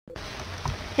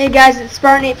Hey guys, it's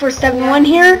Spartan8471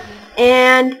 here,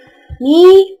 and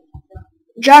me,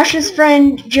 Josh's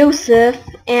friend Joseph,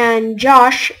 and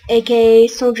Josh, aka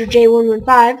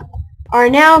Soldierj115,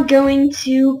 are now going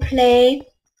to play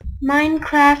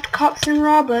Minecraft Cops and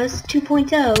Robbers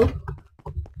 2.0.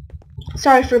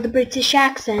 Sorry for the British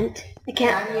accent. I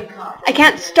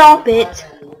can't stop it.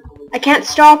 I can't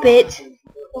stop it.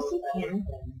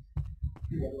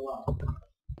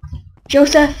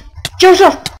 Joseph!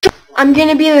 I'm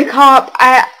gonna be the cop.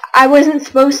 I wasn't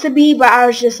supposed to be, but I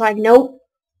was just like, nope.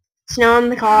 So now I'm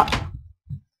the cop.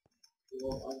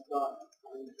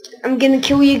 I'm gonna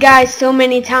kill you guys so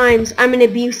many times. I'm an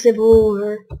abusive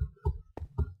ruler.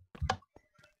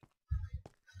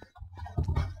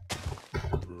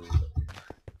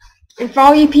 And for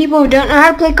all you people who don't know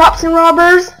how to play Cops and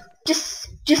Robbers,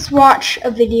 just watch a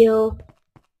video.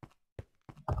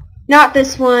 Not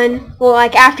this one. Well,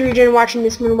 like after you're done watching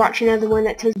this one, watch another one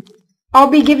that tells you. I'll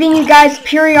be giving you guys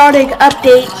periodic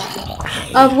updates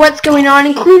of what's going on,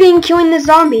 including killing the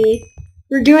zombie.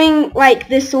 We're doing like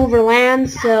this over land,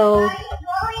 so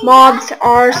mobs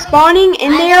are spawning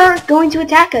and they are going to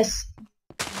attack us.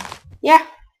 Yeah.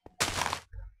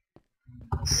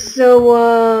 So,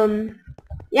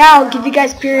 yeah, I'll give you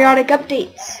guys periodic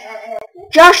updates.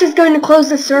 Josh is going to close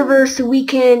the server so we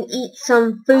can eat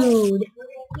some food.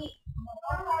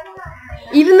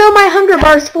 Even though my hunger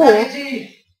bar is full.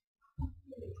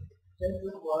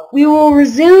 We will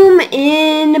resume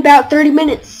in about 30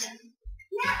 minutes.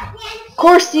 Of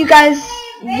course, you guys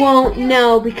won't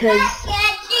know because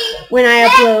when I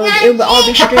upload, it will all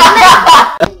be streamed.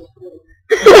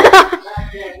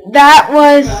 That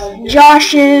was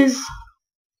Josh's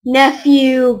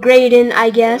nephew, Graydon, I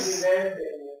guess.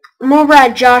 I'm over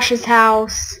at Josh's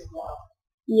house.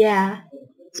 Yeah.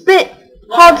 It's a bit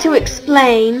hard to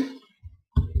explain.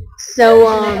 So,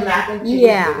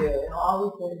 yeah.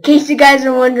 In case you guys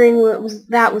are wondering what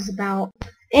that was about.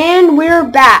 And we're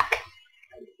back.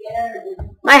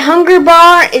 My hunger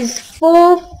bar is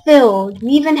fulfilled.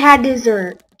 We even had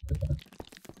dessert.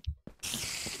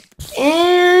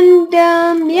 And,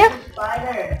 yeah.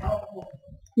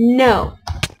 No.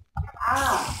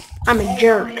 I'm a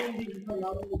jerk.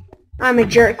 I'm a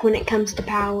jerk when it comes to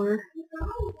power.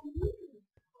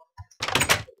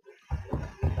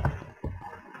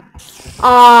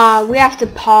 We have to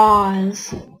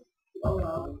pause.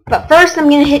 But first I'm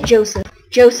gonna hit Joseph.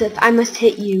 Joseph, I must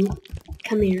hit you.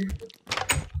 Come here.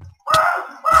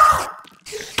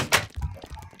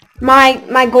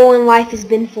 My goal in life has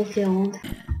been fulfilled.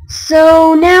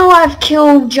 So now I've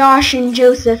killed Josh and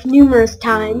Joseph numerous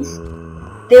times.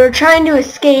 They were trying to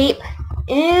escape,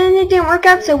 and it didn't work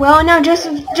out so well. And now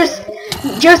Joseph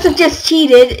just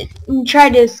cheated and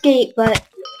tried to escape, but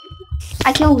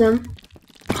I killed him.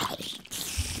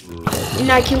 And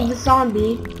I killed the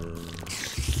zombie.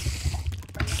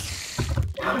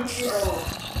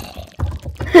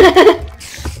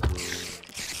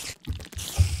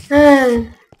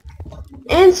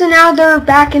 And so now they're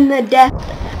back in the death.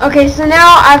 Okay, so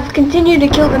now I've continued to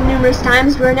kill them numerous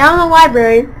times. We're now in the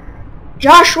library.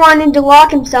 Josh wanted to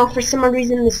lock himself for some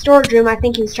reason in the storage room. I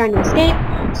think he was trying to escape.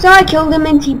 So I killed him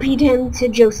and TP'd him to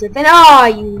Joseph. And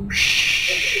you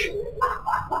shh.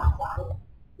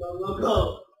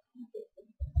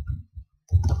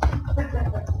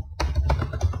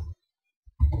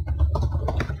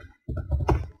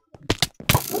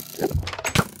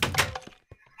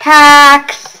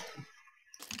 Hacks.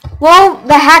 Well,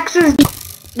 the hackers,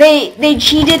 they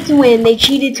cheated to win. They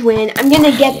cheated to win. I'm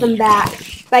gonna get them back,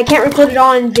 but I can't record it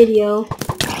all in video.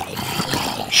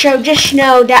 So just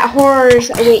know that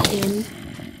horrors await him.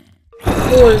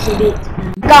 Horrors await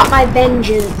him. Got my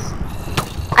vengeance.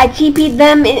 I TP'd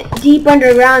them deep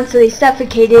underground so they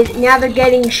suffocated. Now they're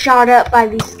getting shot up by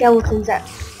these skeletons that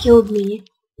killed me.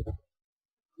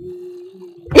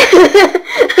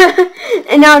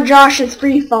 And now Josh is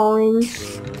free falling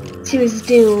to his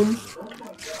doom.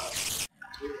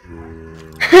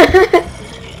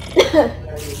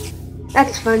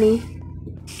 That's funny.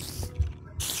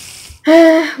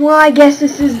 Well, I guess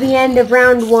this is the end of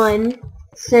round 1,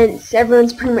 since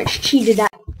everyone's pretty much cheated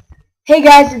at. Hey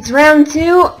guys, it's round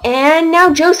 2, and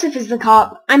now Joseph is the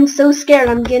cop. I'm so scared.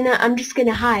 I'm just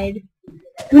gonna hide.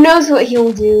 Who knows what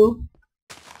he'll do?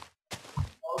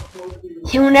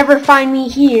 He'll never find me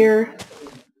here.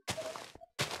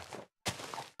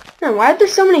 Oh, why are there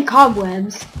so many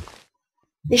cobwebs?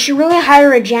 They should really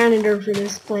hire a janitor for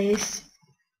this place.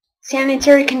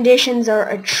 Sanitary conditions are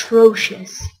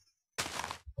atrocious.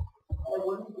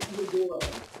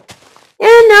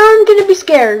 And now I'm gonna be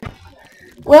scared.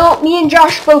 Well, me and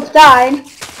Josh both died.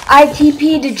 I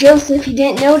TP'd to Joseph, he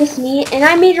didn't notice me, and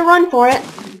I made a run for it.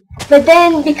 But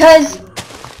then, because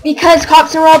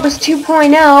Cops and Robbers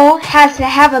 2.0 has to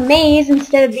have a maze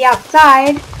instead of the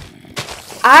outside,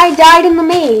 I died in the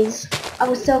maze. I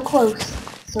was so close.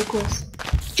 So close.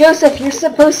 Joseph, you're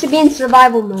supposed to be in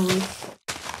survival mode.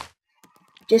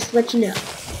 Just to let you know.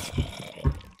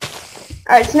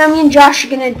 Alright, so now me and Josh are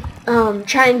gonna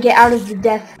try and get out of the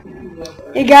death.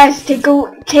 Hey guys, take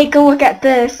a look at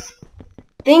this.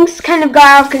 Things kind of got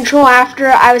out of control after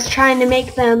I was trying to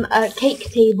make them a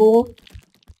cake table.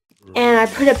 And I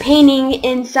put a painting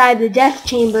inside the death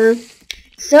chamber.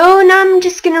 So now I'm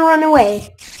just gonna run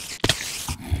away.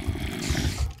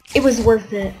 It was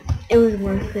worth it. It was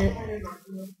worth it.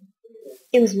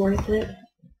 It was worth it.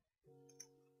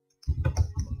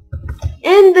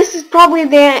 And this is probably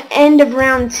the end of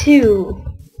round 2.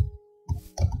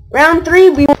 Round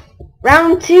 3 we will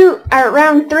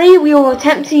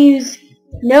attempt to use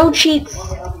no cheats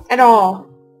at all.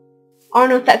 I don't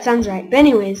know if that sounds right, but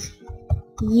anyways,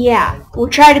 yeah, we'll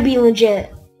try to be legit.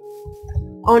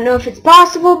 I don't know if it's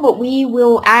possible, but we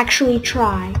will actually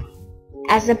try,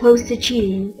 as opposed to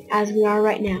cheating, as we are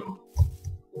right now.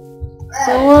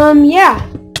 So, yeah.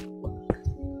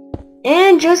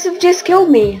 And Joseph just killed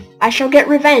me. I shall get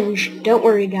revenge. Don't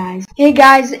worry, guys. Hey,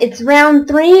 guys, it's round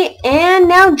 3, and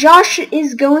now Josh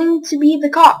is going to be the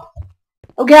cop.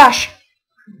 Oh, gosh.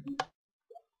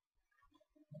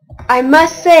 I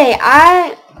must say,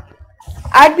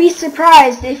 I'd be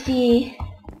surprised if he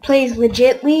plays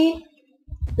legitly,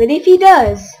 but if he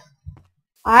does,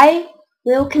 I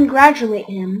will congratulate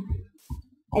him.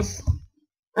 As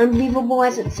unbelievable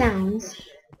as it sounds.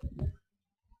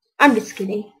 I'm just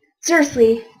kidding.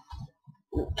 Seriously,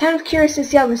 kind of curious to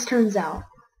see how this turns out.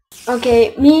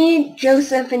 Okay, me,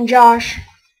 Joseph, and Josh,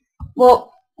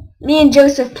 well, me and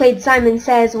Joseph played Simon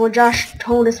Says while Josh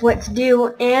told us what to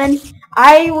do, and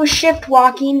I was shift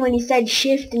walking when he said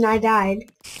shift and I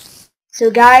died. So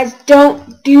guys,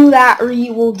 don't do that or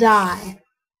you will die.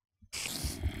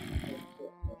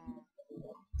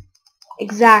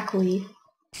 Exactly.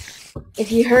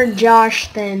 If you heard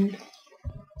Josh, then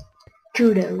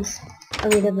kudos, or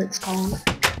whatever it's called.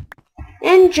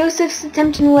 And Joseph's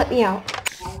attempting to let me out.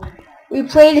 We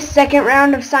played a second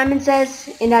round of Simon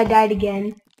Says, and I died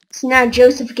again. So now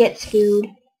Joseph gets food.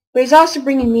 But he's also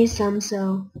bringing me some,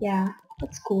 so yeah,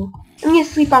 that's cool. I'm gonna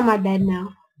sleep on my bed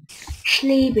now.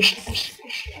 Sleep. Just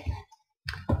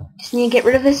need to get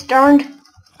rid of this darned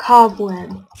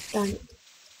cobweb. Darn it.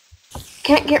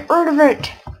 Can't get rid of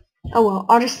it. Oh well,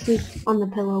 I'll just sleep on the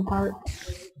pillow part.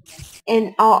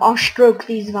 And I'll stroke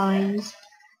these vines.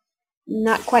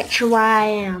 Not quite sure why I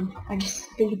am. I just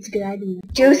think it's a good idea.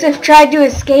 Joseph tried to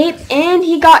escape and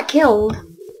he got killed.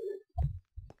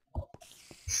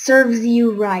 Serves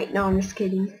you right. No, I'm just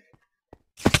kidding.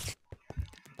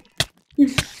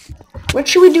 What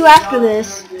should we do after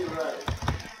this?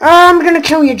 I'm gonna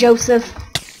kill you, Joseph.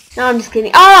 No, I'm just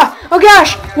kidding. Ah! Oh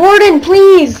gosh! Warden,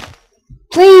 please!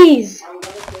 Please!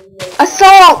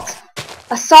 Assault!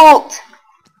 Assault!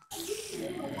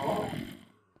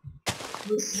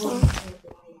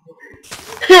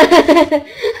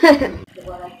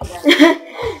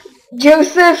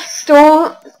 Joseph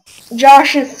stole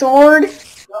Josh's sword.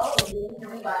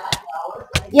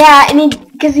 Yeah,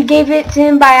 and because he gave it to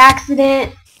him by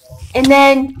accident, and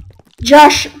then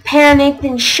Josh panicked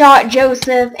and shot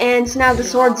Joseph, and so now the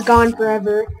sword's gone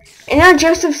forever. And now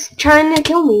Joseph's trying to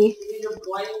kill me.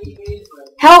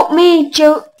 Help me,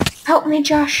 help me,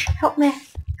 Josh. Help me.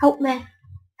 Help me.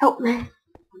 Help me.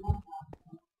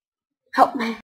 Help me.